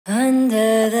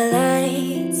Under the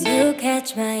lights, you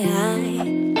catch my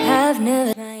eye.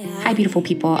 Hi beautiful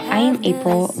people, I am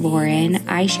April Lauren.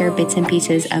 I share bits and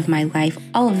pieces of my life,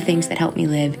 all of the things that help me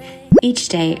live each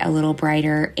day a little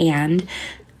brighter, and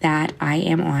that I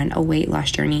am on a weight loss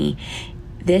journey.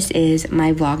 This is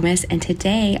my Vlogmas, and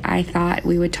today I thought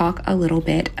we would talk a little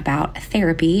bit about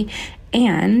therapy,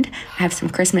 and I have some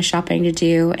Christmas shopping to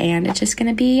do, and it's just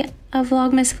gonna be a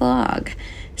Vlogmas vlog.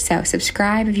 So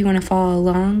subscribe if you want to follow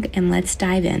along, and let's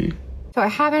dive in. So I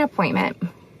have an appointment,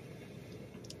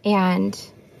 and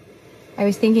I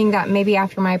was thinking that maybe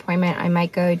after my appointment I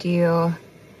might go do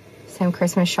some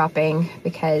Christmas shopping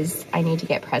because I need to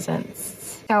get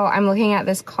presents. So I'm looking at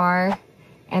this car,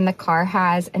 and the car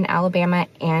has an Alabama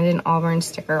and an Auburn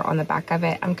sticker on the back of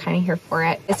it. I'm kind of here for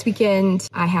it. This weekend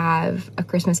I have a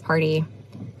Christmas party,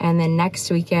 and then next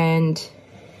weekend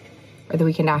or the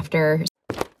weekend after.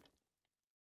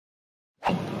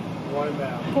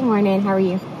 Good morning, how are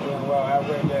you? Doing well, have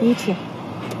a great day. You too.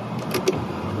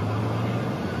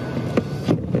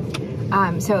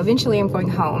 So eventually I'm going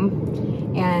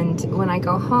home, and when I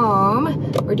go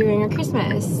home, we're doing our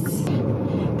Christmas.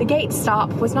 The gate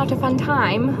stop was not a fun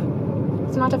time.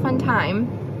 It's not a fun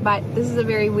time, but this is a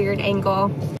very weird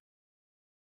angle.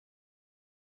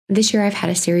 This year I've had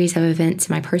a series of events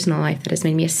in my personal life that has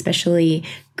made me especially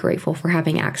grateful for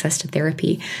having access to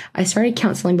therapy. I started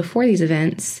counseling before these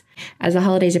events. As the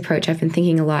holidays approach, I've been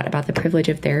thinking a lot about the privilege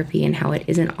of therapy and how it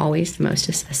isn't always the most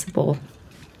accessible.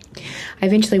 I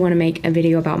eventually want to make a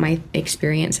video about my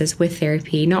experiences with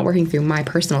therapy, not working through my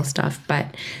personal stuff,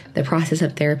 but the process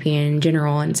of therapy in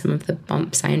general, and some of the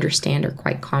bumps I understand are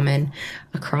quite common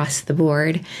across the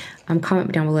board.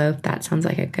 Comment down below if that sounds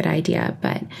like a good idea,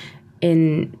 but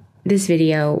in this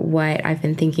video, what I've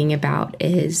been thinking about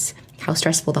is how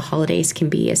stressful the holidays can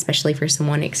be, especially for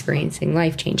someone experiencing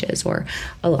life changes or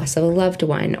a loss of a loved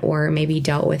one, or maybe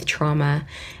dealt with trauma.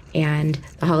 And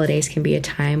the holidays can be a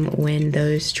time when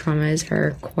those traumas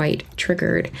are quite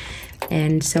triggered.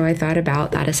 And so I thought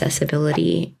about that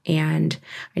accessibility, and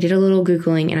I did a little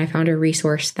Googling, and I found a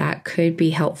resource that could be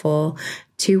helpful.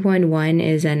 211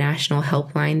 is a national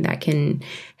helpline that can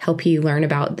help you learn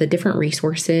about the different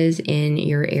resources in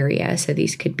your area. So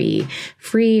these could be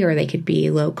free, or they could be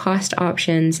low cost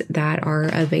options that are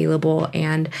available.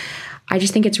 And I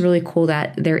just think it's really cool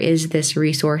that there is this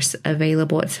resource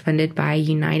available. It's funded by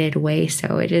United Way,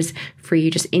 so it is free.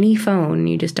 Just any phone,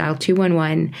 you just dial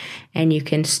 211 and you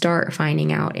can start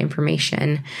finding out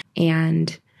information.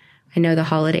 And I know the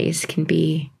holidays can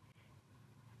be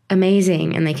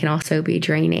amazing, and they can also be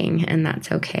draining, and that's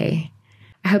okay.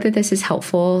 I hope that this is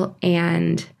helpful,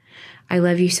 and I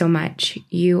love you so much.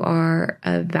 You are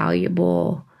a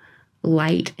valuable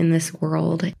light in this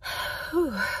world.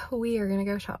 We are gonna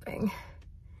go shopping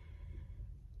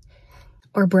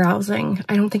or browsing.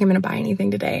 I don't think I'm gonna buy anything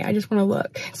today. I just want to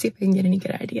look, see if I can get any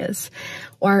good ideas,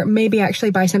 or maybe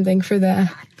actually buy something for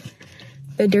the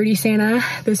Dirty Santa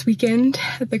this weekend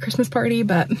at the Christmas party.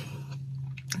 But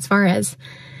as far as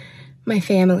my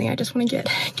family, I just want to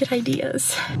get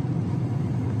ideas.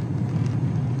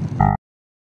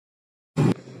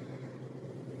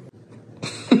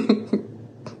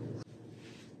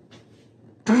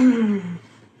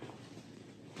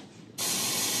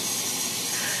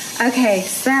 Okay,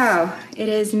 so it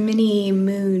is many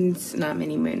minutes,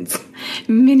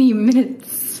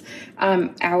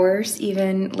 hours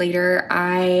even later.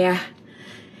 I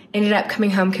ended up coming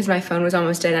home because my phone was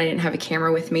almost dead. I didn't have a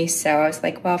camera with me, so I was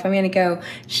like, well, if I'm gonna go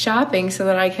shopping so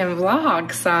that I can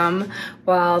vlog some,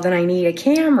 well, then I need a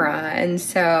camera. And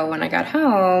so when I got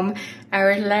home, I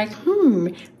was like,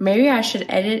 maybe I should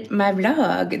edit my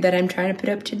vlog that I'm trying to put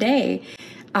up today.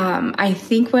 I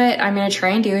think what I'm gonna try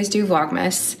and do is do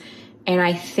Vlogmas, and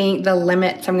I think the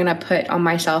limits I'm gonna put on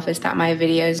myself is that my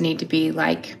videos need to be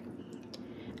like,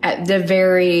 at the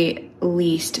very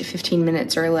least 15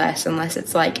 minutes or less, unless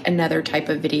it's like another type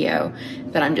of video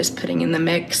that I'm just putting in the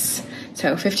mix.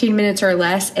 So 15 minutes or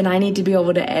less, and I need to be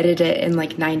able to edit it in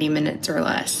like 90 minutes or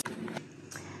less.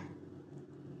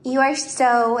 You are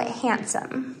so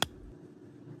handsome.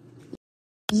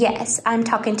 Yes, I'm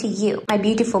talking to you, my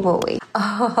beautiful boy.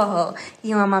 Oh,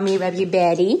 you want mommy to rub your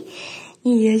belly?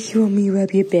 Yes, you want me to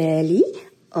rub your belly?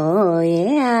 Oh,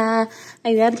 yeah.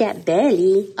 I rub that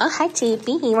belly. Oh, hi,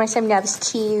 Tippy. You want some loves,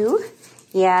 too?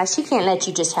 Yeah, she can't let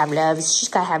you just have loves. She's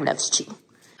got to have loves, too.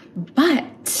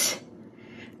 But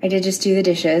I did just do the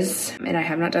dishes, and I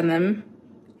have not done them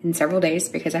in several days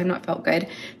because I have not felt good.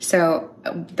 So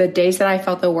the days that I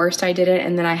felt the worst, I did it,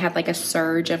 and then I had like a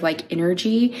surge of like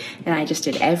energy, and I just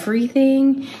did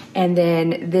everything. And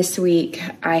then this week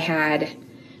I had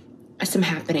some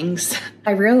happenings.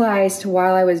 I realized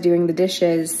while I was doing the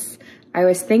dishes, I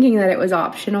was thinking that it was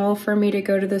optional for me to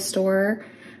go to the store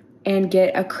and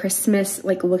get a Christmas,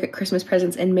 like look at Christmas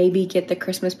presents and maybe get the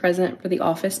Christmas present for the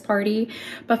office party.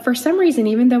 But for some reason,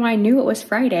 even though I knew it was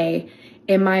Friday,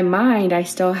 in my mind, I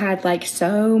still had like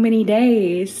so many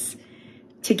days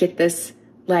to get this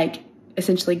like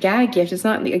essentially gag gift. It's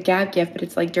not like a gag gift, but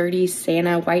it's like dirty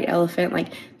Santa, white elephant. Like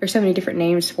there's so many different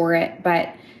names for it.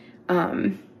 But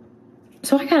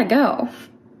so I gotta go.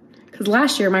 Because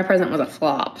last year my present was a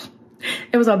flop.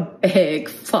 It was a big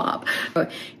flop.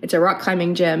 It's a rock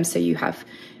climbing gym, so you have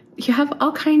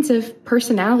all kinds of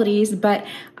personalities, but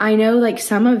I know like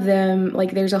some of them,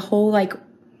 like there's a whole like,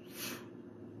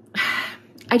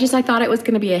 I thought it was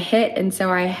gonna be a hit, and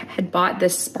so I had bought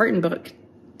this Spartan book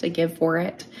to give for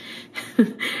it.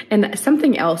 And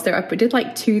something else there, I did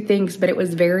like 2 things, but it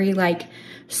was very like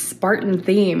Spartan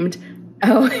themed.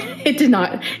 Oh,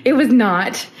 it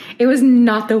was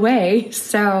not the way.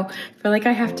 So I feel like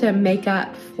I have to make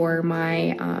up for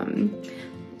my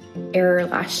error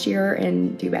last year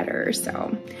and do better.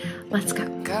 So let's go.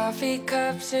 Coffee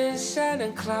cups and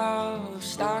Santa Claus,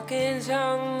 stockings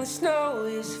hung, the snow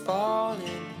is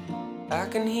falling. I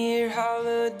can hear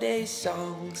holiday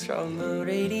songs from the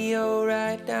radio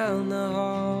right down the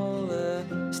hall.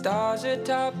 The stars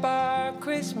atop our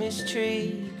Christmas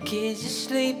tree, kids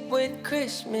asleep with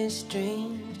Christmas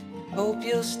dreams. Hope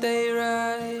you'll stay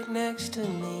right next to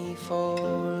me for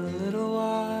a little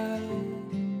while.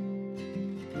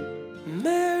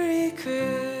 Merry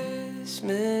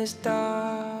Christmas,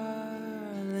 darling.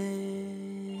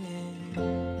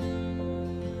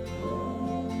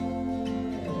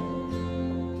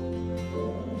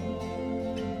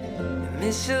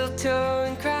 Mistletoe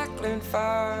and crackling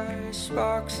fire,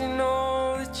 sparks in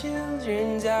all the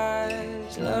children's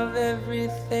eyes. Love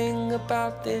everything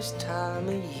about this time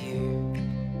of year.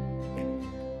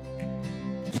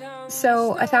 So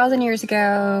 1,000 years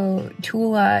ago,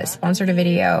 Tula sponsored a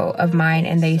video of mine,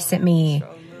 and they sent me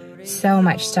so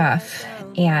much stuff,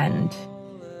 and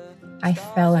I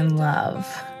fell in love.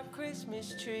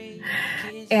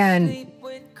 And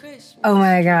oh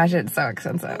my gosh, it's so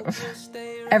expensive.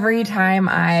 Every time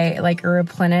I like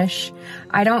replenish,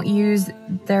 I don't use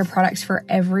their products for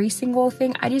every single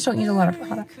thing. I just don't use a lot of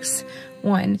products,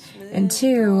 1. And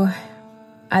 2,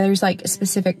 there's like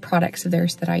specific products of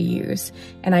theirs that I use.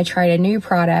 And I tried a new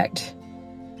product,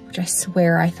 which I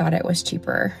swear I thought it was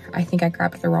cheaper. I think I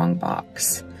grabbed the wrong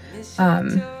box.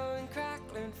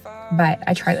 But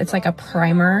I tried, it's like a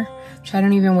primer, which I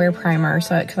don't even wear primer,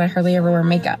 so because I hardly ever wear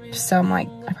makeup. So I'm like,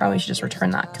 I probably should just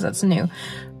return that because that's new.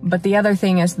 But the other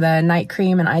thing is the night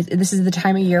cream, and this is the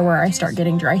time of year where I start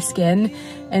getting dry skin,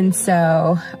 and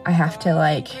so I have to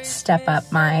like step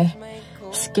up my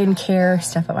skincare,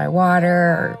 step up my water,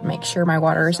 or make sure my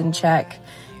water is in check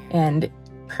and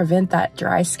prevent that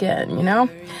dry skin, you know?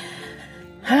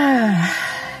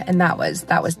 And that was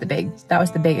the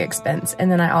big expense.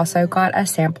 And then I also got a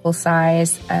sample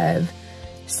size of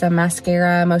some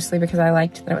mascara, mostly because I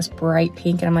liked that it was bright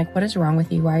pink, and I'm like, what is wrong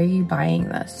with you? Why are you buying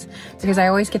this? Because I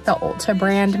always get the Ulta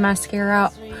brand mascara,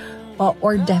 well,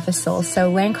 or Defisil. So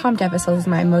Lancome Defisil is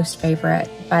my most favorite,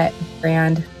 but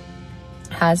brand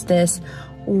has this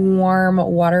warm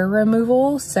water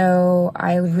removal, so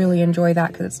I really enjoy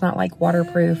that because it's not like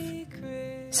waterproof,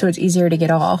 so it's easier to get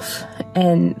off.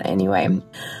 And anyway,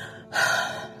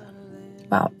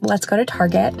 well, let's go to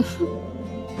Target.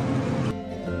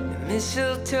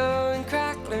 Mistletoe and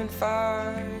crackling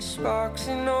fire, sparks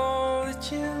in all the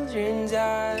children's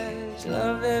eyes.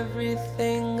 Love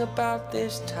everything about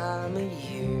this time of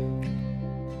year.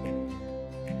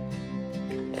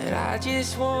 And I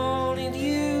just wanted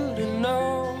you to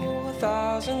know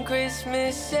 1,000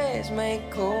 Christmases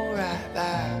make go right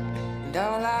by, and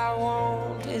all I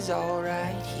want is all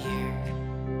right here.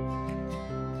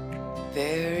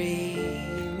 Very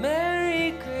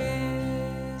Merry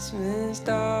Christmas,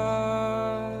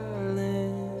 darling.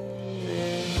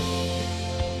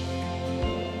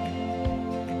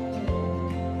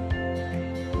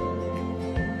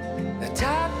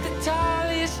 Atop the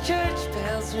tallest church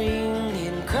bells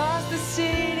ringing, across the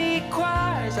city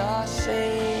choirs are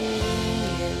singing.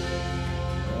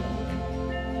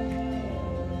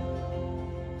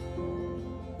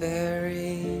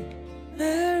 Very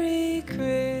Merry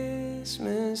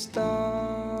Christmas, darling.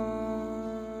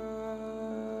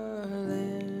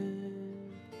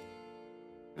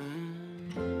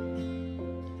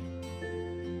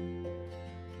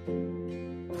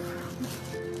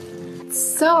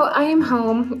 So I am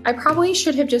home. I probably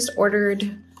should have just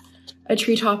ordered a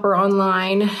tree topper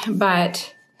online,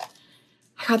 but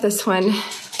I got this one.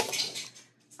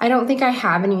 I don't think I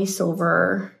have any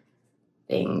silver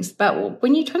things, but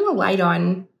when you turn the light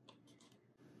on,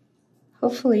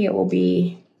 hopefully it will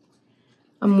be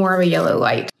a more of a yellow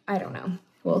light. I don't know.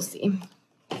 We'll see.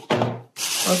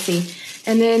 We'll see.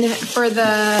 And then for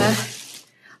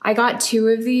I got 2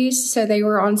 of these, so they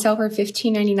were on sale for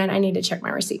 $15.99. I need to check my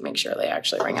receipt, make sure they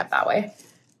actually ring up that way.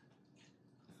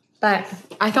 But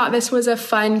I thought this was a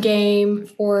fun game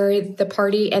for the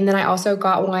party, and then I also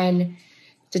got one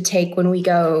to take when we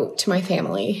go to my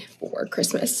family for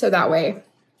Christmas, so that way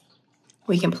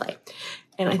we can play.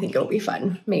 And I think it'll be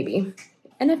fun, maybe.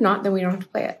 And if not, then we don't have to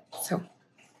play it. So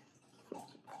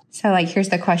like, here's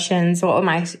the questions. What would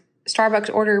my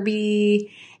Starbucks order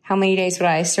be? How many days would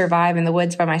I survive in the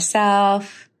woods by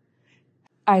myself?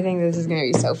 I think this is gonna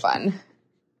be so fun.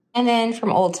 And then from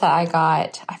Ulta, I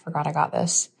forgot I got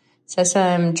this. So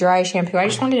some dry shampoo. I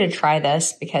just wanted to try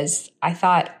this because I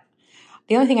thought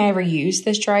the only thing I ever used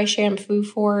this dry shampoo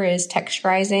for is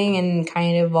texturizing and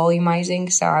kind of volumizing.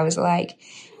 So I was like,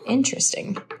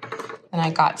 interesting. And I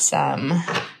got some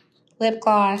lip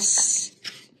gloss.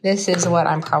 This is what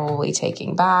I'm probably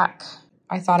taking back.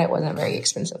 I thought it wasn't very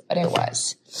expensive, but it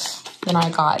was. Then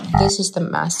this is the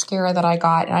mascara that I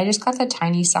got. And I just got the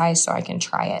tiny size so I can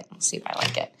try it and see if I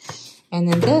like it. And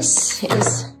then this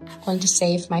is going to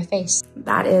save my face.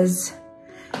 That is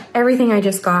everything I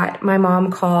just got. My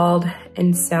mom called,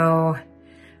 and so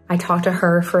I talked to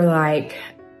her for like,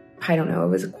 I don't know, it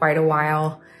was quite a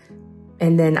while.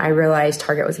 And then I realized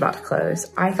Target was about to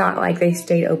close. I thought like they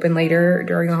stayed open later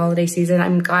during the holiday season.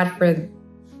 I'm glad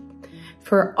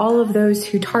for all of those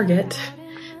who Target,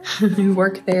 who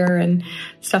work there and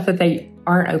stuff, that they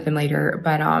aren't open later.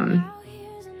 But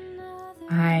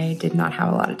I did not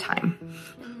have a lot of time.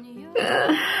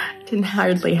 Didn't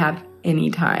hardly have any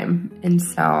time. And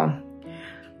so,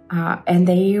 and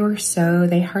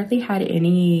they hardly had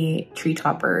any tree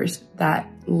toppers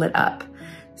that lit up.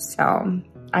 So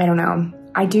I don't know.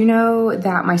 I do know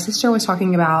that my sister was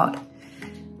talking about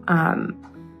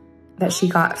that she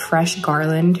got fresh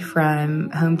garland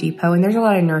from Home Depot, and there's a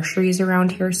lot of nurseries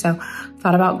around here, so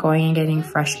thought about going and getting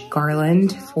fresh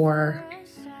garland for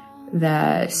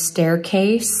the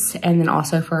staircase and then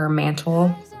also for our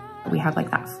mantle. We have like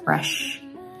that fresh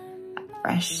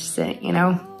scent, you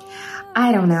know?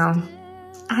 I don't know,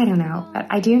 but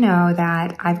I do know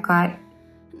that I've got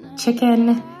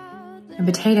chicken and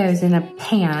potatoes in a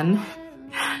pan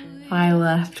I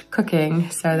left cooking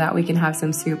so that we can have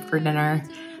some soup for dinner.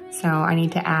 So I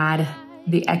need to add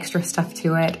the extra stuff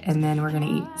to it, and then we're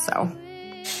gonna eat, so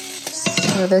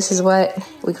this is what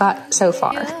we got so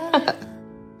far.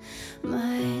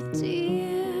 My dear,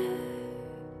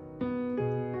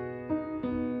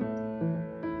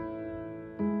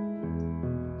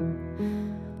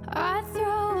 I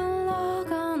throw a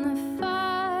log on the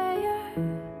fire.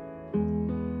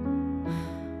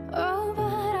 Oh,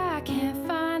 but I can't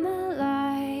find the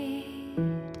light.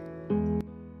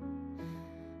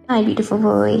 Hi, beautiful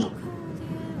boy.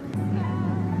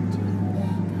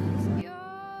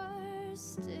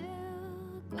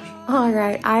 All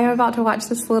right, I am about to watch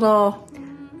this little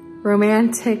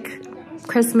romantic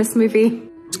Christmas movie.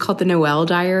 It's called The Noel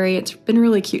Diary. It's been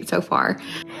really cute so far.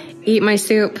 Eat my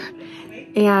soup,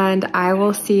 and I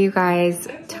will see you guys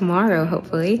tomorrow,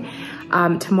 hopefully.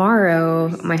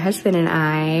 Tomorrow, my husband and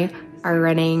I are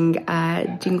running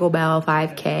a Jingle Bell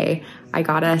 5K. I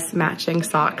got us matching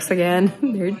socks again.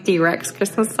 They're D-Rex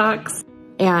Christmas socks.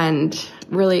 And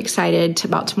really excited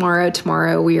about tomorrow.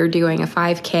 Tomorrow we are doing a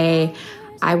 5K.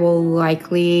 I will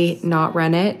likely not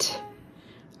run it.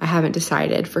 I haven't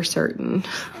decided for certain.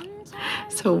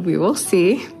 So we will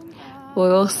see. We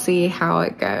will see how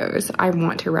it goes. I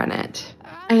want to run it.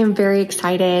 I am very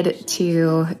excited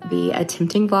to be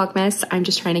attempting Vlogmas. I'm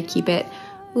just trying to keep it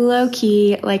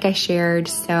low-key like I shared.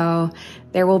 So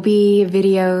there will be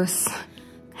videos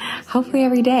hopefully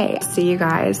every day. See you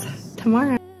guys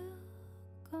tomorrow.